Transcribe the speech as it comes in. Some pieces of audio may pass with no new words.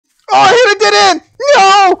Oh, I hit a dead end!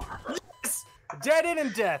 No! Yes! Dead end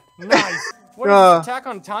and death. Nice. What is this, Attack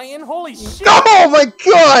on Titan? Holy shit! Oh my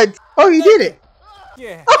god! Oh, you did it!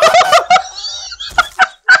 Yeah.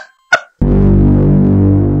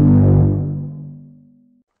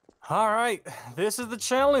 Alright, this is the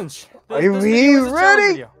challenge. Are we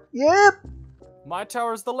ready? Yep. My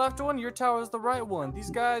tower is the left one, your tower is the right one. These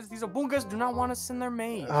Obungas do not want us in their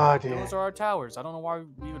maze. Oh, dude. Those are our towers. I don't know why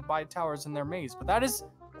we would buy towers in their maze, but that is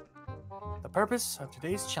the purpose of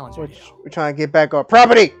today's challenge video. We're trying to get back our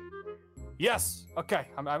property. Yes. Okay.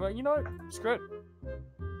 You know what? Screw it.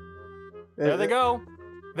 There they go.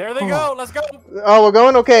 There they go. Let's go. Oh, we're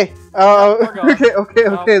going? Okay. We're going. Okay.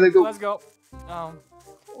 Let's go. Let's go.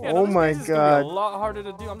 Yeah, oh my god. god. A lot harder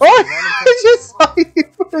to do. Oh, I just saw you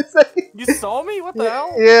for a second. You saw me? What the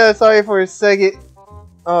hell? Yeah, sorry for a second.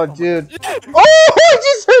 Oh, dude. Oh, I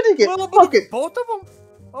just heard it again. Okay. Both of them?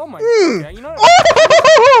 Oh my god. Yeah, you know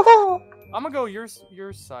what? I'm gonna go your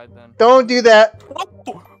side then. Don't do that.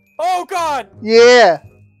 Oh god. Yeah.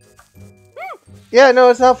 Yeah, no,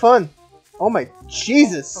 it's not fun. Oh my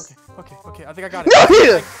Jesus. Okay. I think I got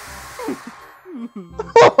it.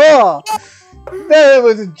 No, that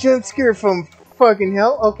was a jump scare from fucking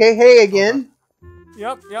hell. Okay, hey again.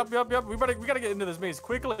 Yep. We gotta get into this maze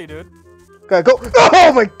quickly, dude. Gotta go.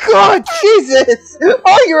 Oh my god, Jesus!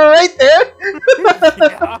 Oh, you were right there.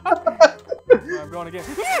 Yeah. I'm going again.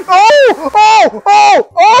 Oh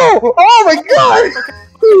my god!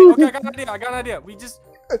 Okay, I got an idea. We just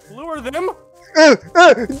lure them.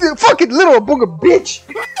 Fucking little Obunga bitch!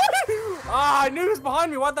 Ah, I knew he was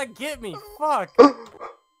behind me. Why'd that get me? Fuck.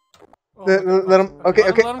 Let him. Okay.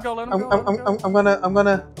 Let him go. I'm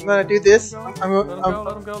gonna do this. Let him go.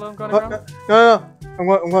 No. I'm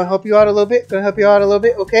gonna help you out a little bit.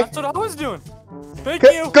 Okay. That's what I was doing. Thank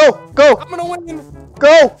you. Go. I'm gonna win.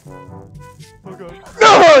 Go. Oh god.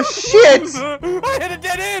 No shit. I hit a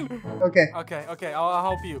dead end. Okay. I'll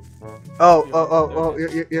help you. Oh.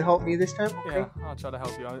 You help me this time? Okay. Yeah, I'll try to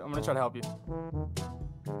help you. I'm gonna try to help you.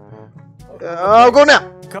 Go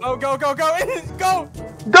now. Go. Go.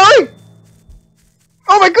 Going.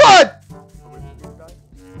 Oh my god.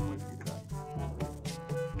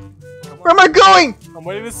 Where am I going? I'm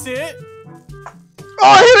waiting to see it. Oh,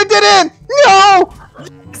 I hit a dead end. No.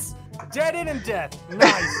 Yes. Dead end and death.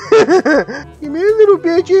 Nice. You mean little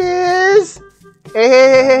bitches.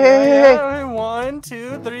 Hey. Yeah, 1,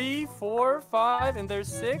 2, 3, 4, 5, and there's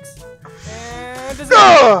 6. And there's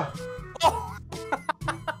Oh.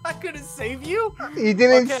 I couldn't save you. You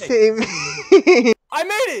didn't save me. I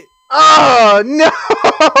made it. Oh no.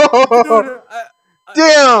 Dude,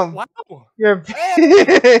 damn. Wow. You're a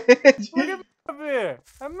bitch. Look at me up here.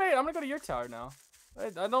 I'm gonna go to your tower now. I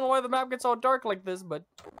don't know why the map gets all dark like this, but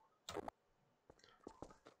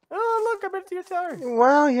oh look, I made it to your tower.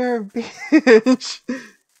 Wow, you're a bitch.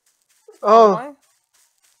 Oh.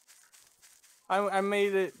 I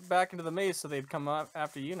made it back into the maze so they'd come up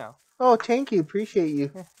after you now. Oh, thank you. Appreciate you.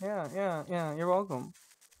 Yeah. You're welcome.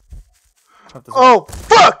 Oh,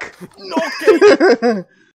 fuck! Okay.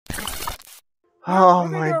 Oh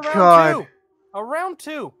my god. Round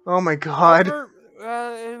two. Oh my god.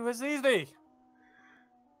 It was easy.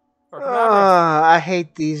 I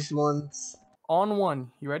hate these ones. On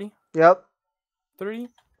 1. You ready? Yep. 3.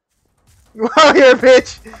 Wow, you're a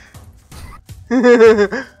bitch.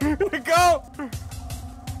 Go!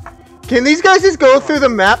 Can these guys just go through the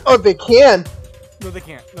map? Oh, they can. No, they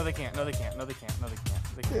can't.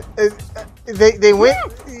 They went.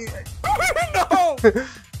 No!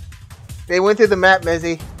 They went through the map,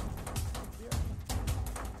 Mezzy.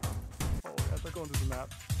 Oh, yeah, they're going through the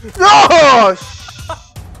map. No!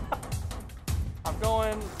 I'm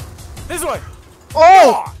going this way.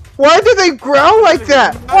 Oh! Why do they growl like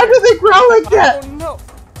that? Why do they growl like that? Oh no!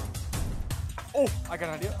 Oh, I got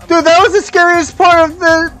an idea. Dude, that was the scariest part of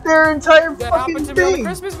their entire that fucking happened to me on the thing.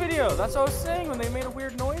 Christmas video. That's what I was saying when they made a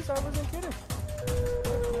weird noise. I wasn't kidding.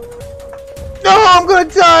 No, I'm gonna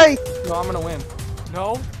die. No, I'm gonna win.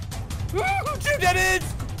 No. 2 dead ends.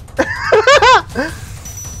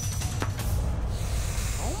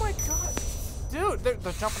 Oh my god, dude,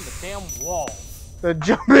 they're jumping the damn wall. They're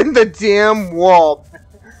jumping the damn wall.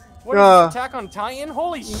 What is this, Attack on Titan?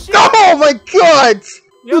 Holy shit! Oh my god!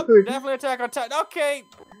 Yep, definitely Attack on Titan. Okay,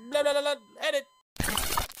 edit.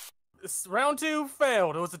 Round 2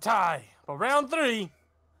 failed. It was a tie. But round 3,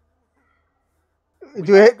 we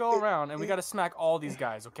gotta go around and we gotta smack all these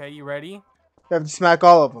guys. Okay, you ready? You have to smack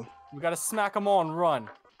all of them. We gotta smack them all and run.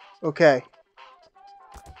 Okay.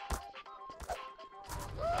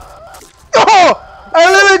 Oh! I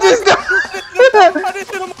literally just died! I didn't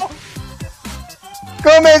hit them all.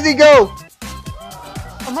 Go, Mezzy, go!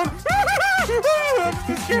 I'm running. I'm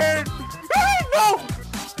too scared. No!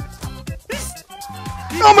 He's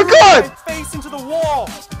Oh my god! my face into the wall.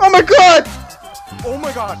 Oh my god! Oh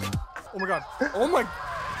my god. Oh my god. Oh my.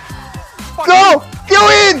 Fuck. Go! Go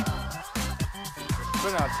in!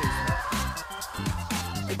 Better not chase me.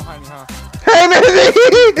 Get behind me, huh? Hey, Mezzy!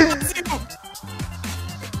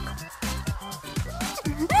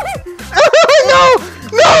 No! No!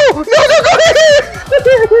 No! No! Go ahead!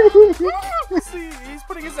 See, he's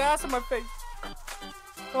putting his ass in my face.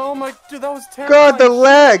 Oh my, dude, that was terrible. God, the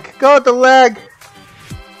lag! God, the lag!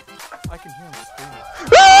 I can hear him screaming.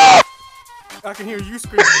 Ah! I can hear you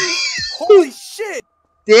screaming. Holy shit!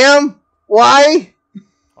 Damn! Why?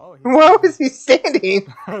 Oh, Why was he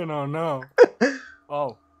standing? I don't know.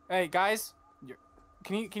 Oh, hey guys,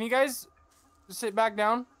 can you guys sit back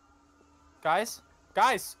down? Guys,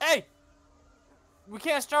 hey! We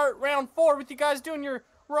can't start round 4 with you guys doing your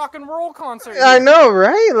rock and roll concert. I know,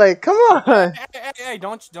 right? Like, come on. Hey,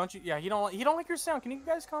 don't you? Yeah, he don't like your sound. Can you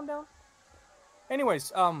guys calm down?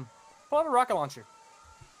 Anyways, pull out a rocket launcher.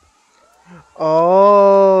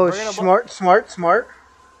 Oh, smart.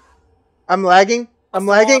 I'm lagging. I'm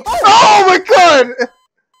lagging. Oh my god!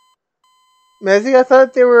 Mezzy, I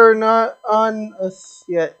thought they were not on us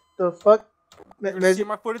yet. The fuck? You see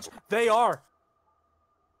my footage? They are.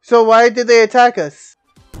 So why did they attack us?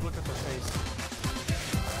 Look at their face.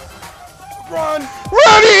 Run!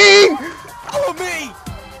 Running! Follow me!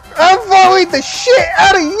 I'm following the shit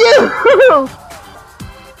out of you!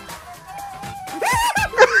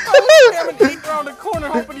 I haven't eaten around the corner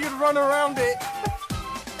hoping you'd run around it. Hey,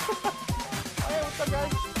 what's up,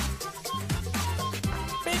 guys?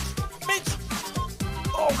 Bitch!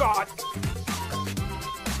 Oh god!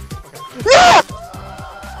 Okay. Yeah!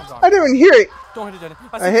 I didn't even hear it. Don't hit it, Jenny.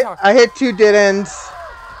 I hit 2 dead ends.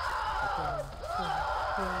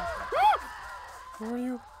 Where are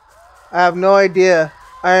you? I have no idea.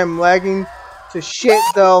 I am lagging to shit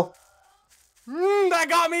though. That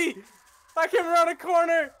got me! I came around a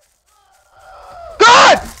corner!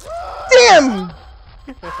 God! Damn!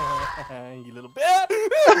 You little bitch!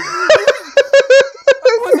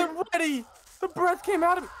 I wasn't ready! The breath came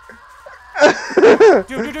out of me!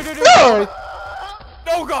 Dude. No!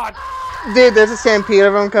 Oh god! Dude, there's a stampede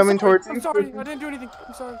of them coming towards you. I'm sorry, I didn't do anything.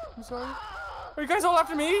 I'm sorry. Are you guys all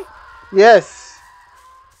after me? Yes.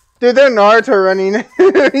 Dude, they're Naruto running.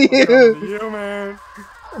 You, man.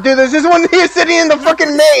 Dude, there's just one here sitting in the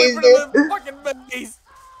fucking maze, dude. The fucking maze.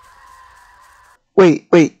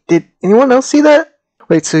 Wait, did anyone else see that?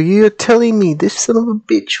 Wait, so you're telling me this son of a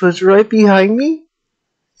bitch was right behind me?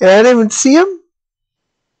 And I didn't even see him?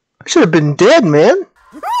 I should have been dead, man.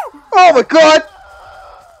 Oh my god!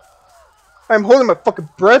 I'm holding my fucking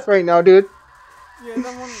breath right now, dude. Yeah,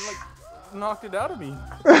 that one, like, knocked it out of me.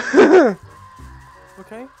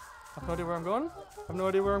 Okay. I have no idea where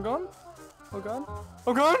I'm going. Oh god.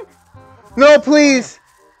 Oh god! No, please!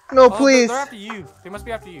 No, please! They're after you. They must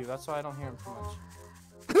be after you. That's why I don't hear them too much.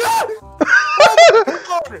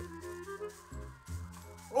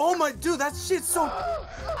 Oh my, dude, that shit's so...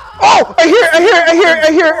 Oh! I hear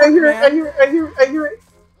it!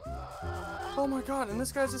 Oh my god, and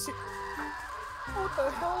this guy's just... What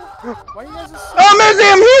the hell? Why are you guys just... Oh, Mezzy,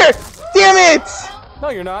 I'm here! Damn it! No,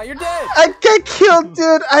 you're not. You're dead. I got killed,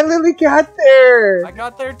 dude. I literally got there. I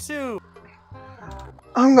got there too.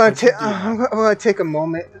 I'm gonna take a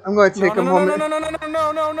moment. I'm gonna take a moment. No.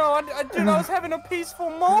 Dude, I was having a peaceful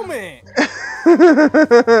moment.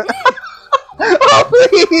 Oh,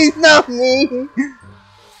 please, not me.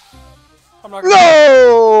 I'm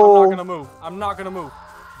not gonna move.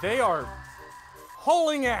 They are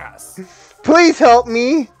hauling ass. Please help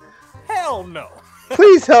me. Hell no.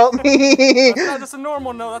 Please help me. That's not just a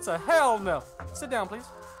normal no. That's a hell no. Sit down, please.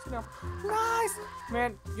 Sit down. Nice,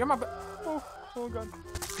 man. You're my. Oh god.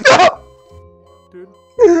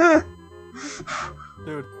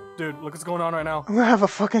 Dude, look what's going on right now. I'm gonna have a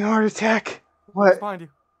fucking heart attack. What? What's behind you?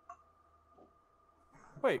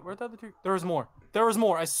 Wait, where'd the other two? There was more.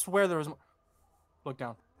 I swear there was more. Look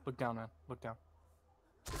down, man. Look down.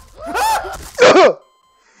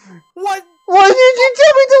 What? Why did you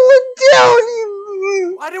tell me to look down?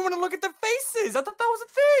 I didn't want to look at the faces. I thought that was a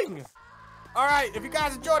thing. All right, if you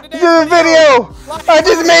guys enjoyed today's video, I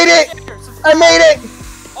just made it. I made it.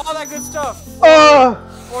 All that good stuff. Or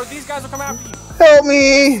these guys will come after you. Help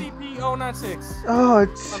me. CP096. Oh,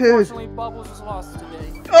 dude. Unfortunately, Bubbles was lost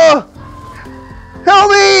today.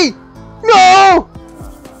 Help me! No!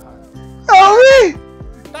 Help me!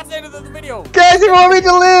 That's the end of the video. Guys, if you want me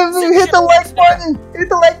to live, hit the like button. Hit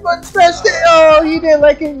the like button, smash it. Oh, you didn't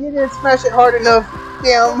like it. You didn't smash it hard enough.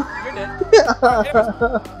 Damn. You're dead.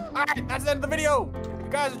 Alright, that's the end of the video.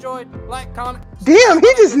 you guys enjoyed, like, comment. Damn,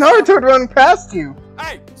 he just Naruto'd run past you.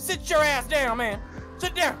 Hey, sit your ass down, man.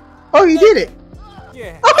 Sit down. Oh, you did it.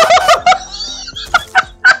 Yeah.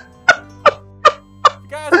 If you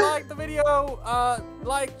guys like the video,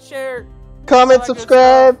 like, share, Comment,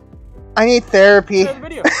 subscribe. I need therapy. share the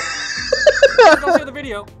video. Don't share the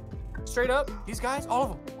video. Straight up, these guys,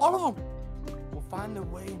 all of them, will find their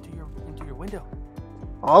way into your window.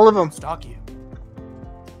 All of them. Stalk you.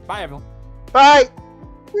 Bye, everyone. Bye.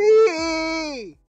 Whee!